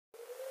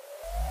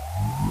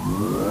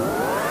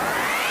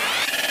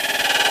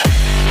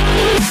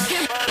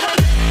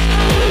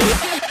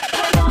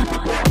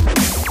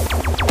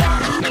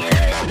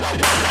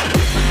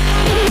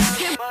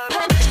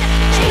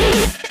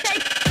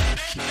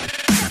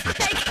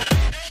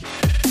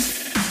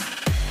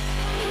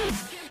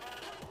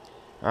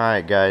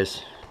Alright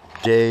guys,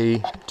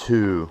 day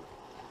 2.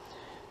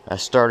 I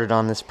started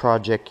on this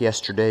project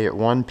yesterday at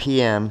 1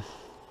 p.m.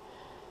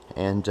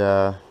 and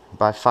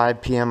by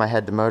 5 p.m. I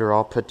had the motor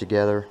all put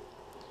together,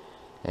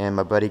 and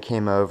my buddy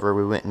came over.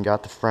 We went and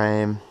got the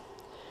frame,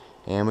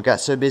 and we got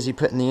so busy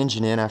putting the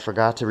engine in I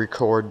forgot to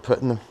record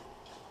putting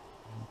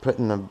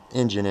the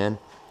engine in.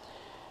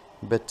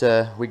 But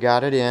we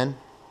got it in,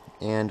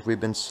 and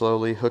we've been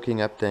slowly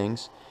hooking up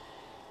things.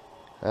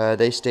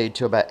 They stayed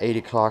till about 8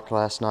 o'clock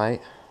last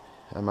night,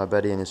 my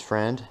buddy and his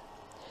friend.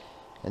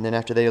 And then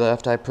after they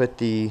left, I put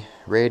the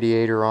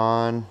radiator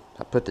on,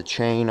 I put the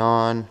chain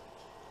on.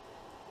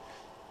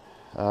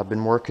 I've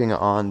been working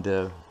on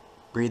the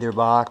breather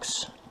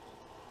box.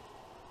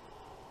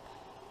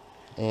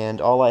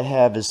 And all I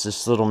have is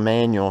this little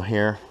manual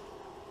here.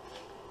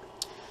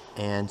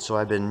 And so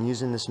I've been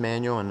using this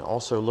manual and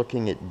also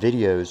looking at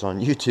videos on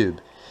YouTube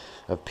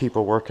of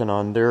people working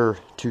on their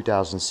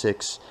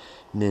 2006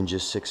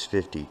 Ninja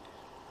 650.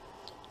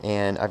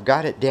 And I've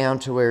got it down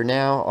to where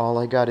now all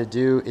I got to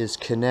do is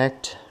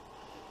connect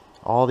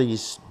all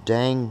these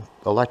dang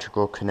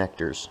electrical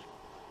connectors.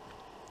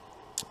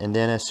 And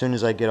then as soon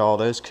as I get all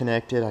those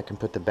connected, I can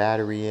put the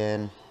battery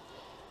in.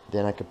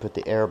 Then I can put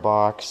the air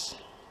box,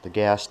 the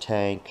gas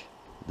tank,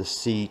 the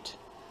seat,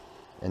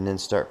 and then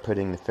start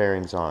putting the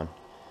fairings on.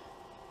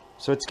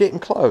 So it's getting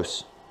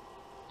close.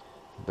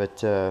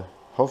 But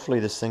hopefully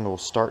this thing will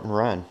start and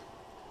run.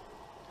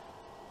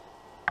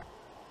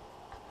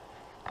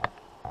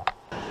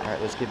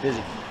 Alright, let's get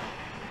busy.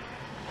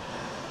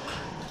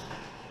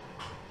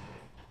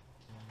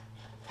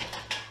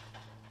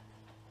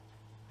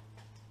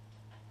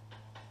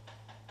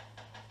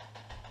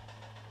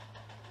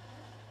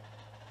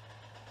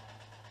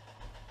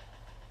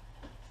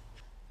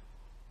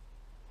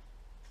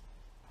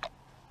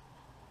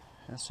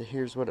 So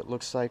here's what it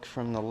looks like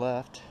from the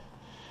left.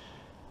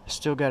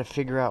 Still got to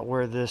figure out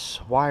where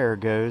this wire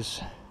goes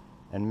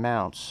and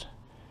mounts.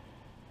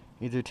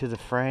 Either to the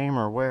frame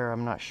or where,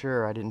 I'm not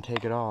sure. I didn't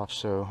take it off,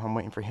 so I'm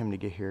waiting for him to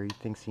get here. He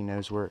thinks he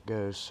knows where it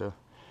goes. So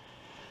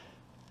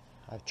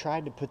I've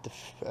tried to put the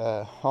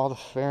all the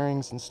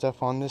fairings and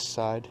stuff on this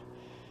side,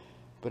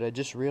 but I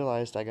just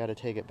realized I got to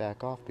take it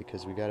back off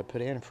because we got to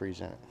put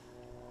antifreeze in it.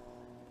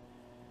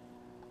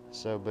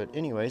 So, but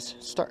anyways,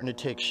 starting to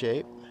take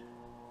shape.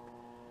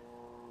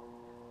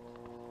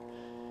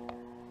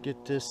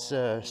 Get this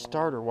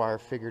starter wire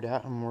figured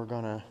out, and we're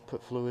gonna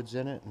put fluids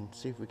in it and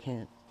see if we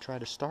can't try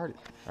to start it.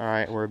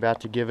 Alright, we're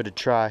about to give it a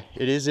try.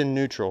 It is in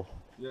neutral.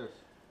 Yes.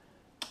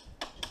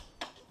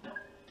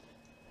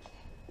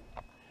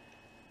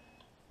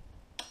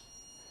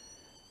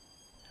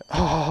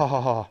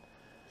 Oh.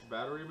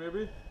 Battery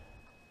maybe?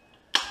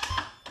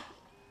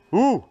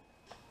 Ooh!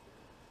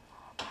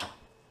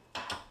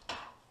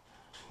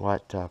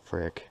 What the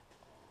frick?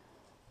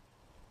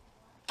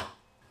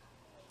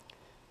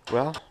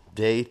 Well,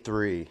 day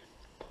 3.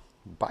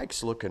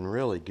 Bike's looking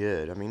really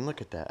good. I mean,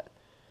 look at that.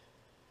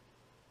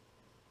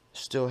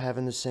 Still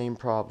having the same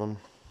problem.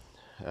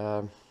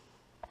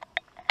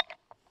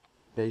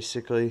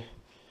 Basically,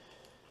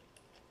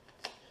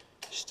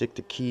 stick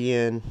the key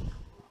in,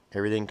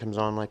 everything comes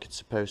on like it's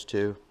supposed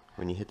to.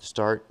 When you hit the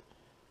start,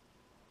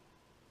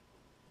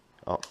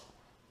 oh.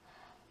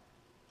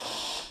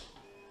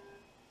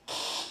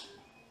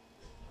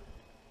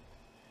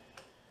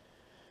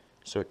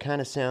 So it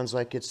kind of sounds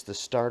like it's the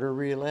starter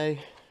relay.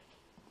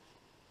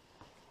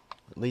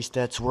 At least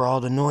that's where all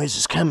the noise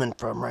is coming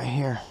from, right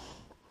here.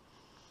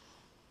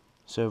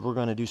 So we're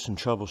going to do some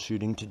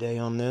troubleshooting today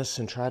on this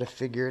and try to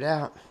figure it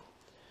out.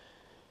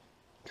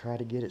 Try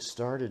to get it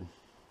started.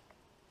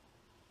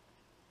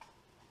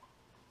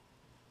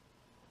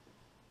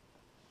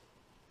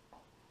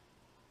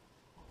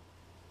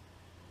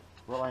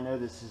 Well, I know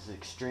this is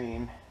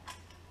extreme,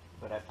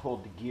 but I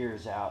pulled the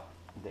gears out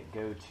that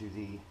go to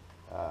the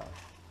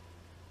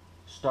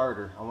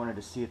starter. I wanted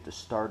to see if the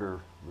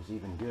starter was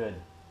even good.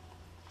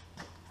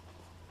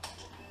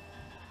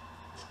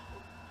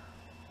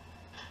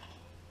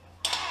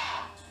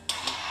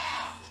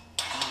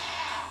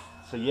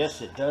 So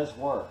yes, it does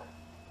work.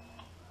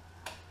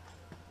 So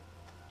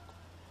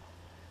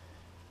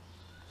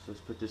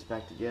let's put this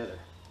back together.